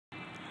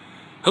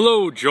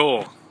Hello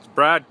Joel, it's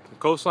Brad from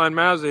Coastline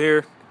Mazda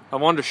here. I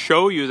wanted to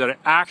show you that I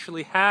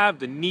actually have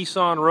the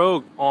Nissan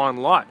Rogue on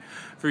lot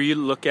for you to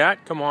look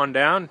at. Come on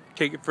down,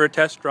 take it for a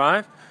test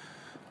drive.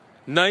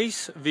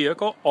 Nice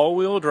vehicle,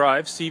 all-wheel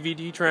drive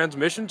CVT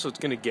transmission, so it's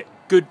going to get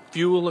good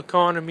fuel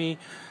economy.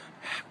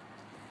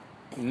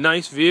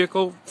 Nice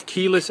vehicle,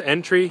 keyless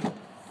entry.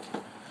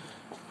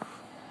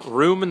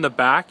 Room in the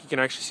back, you can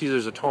actually see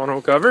there's a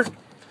tonneau cover.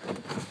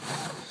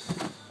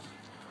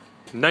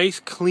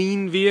 Nice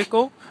clean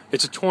vehicle.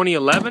 It's a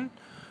 2011,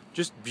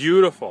 just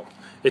beautiful.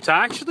 It's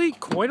actually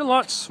quite a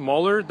lot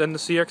smaller than the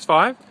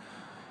CX-5,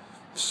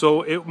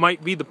 so it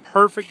might be the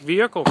perfect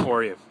vehicle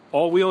for you.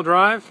 All-wheel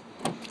drive,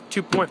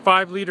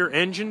 2.5 liter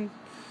engine,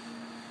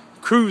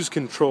 cruise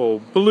control,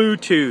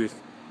 Bluetooth,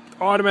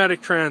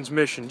 automatic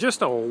transmission,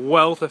 just a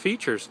wealth of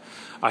features.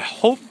 I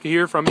hope to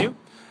hear from you,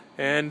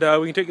 and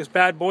we can take this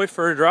bad boy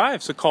for a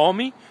drive. So call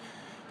me,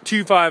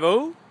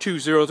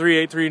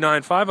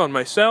 250-203-8395 on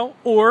my cell,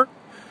 or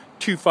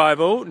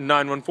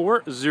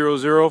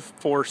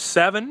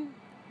 250-914-0047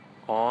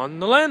 on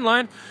the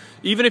landline.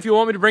 Even if you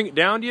want me to bring it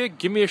down to you,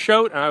 give me a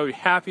shout and I would be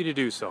happy to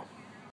do so.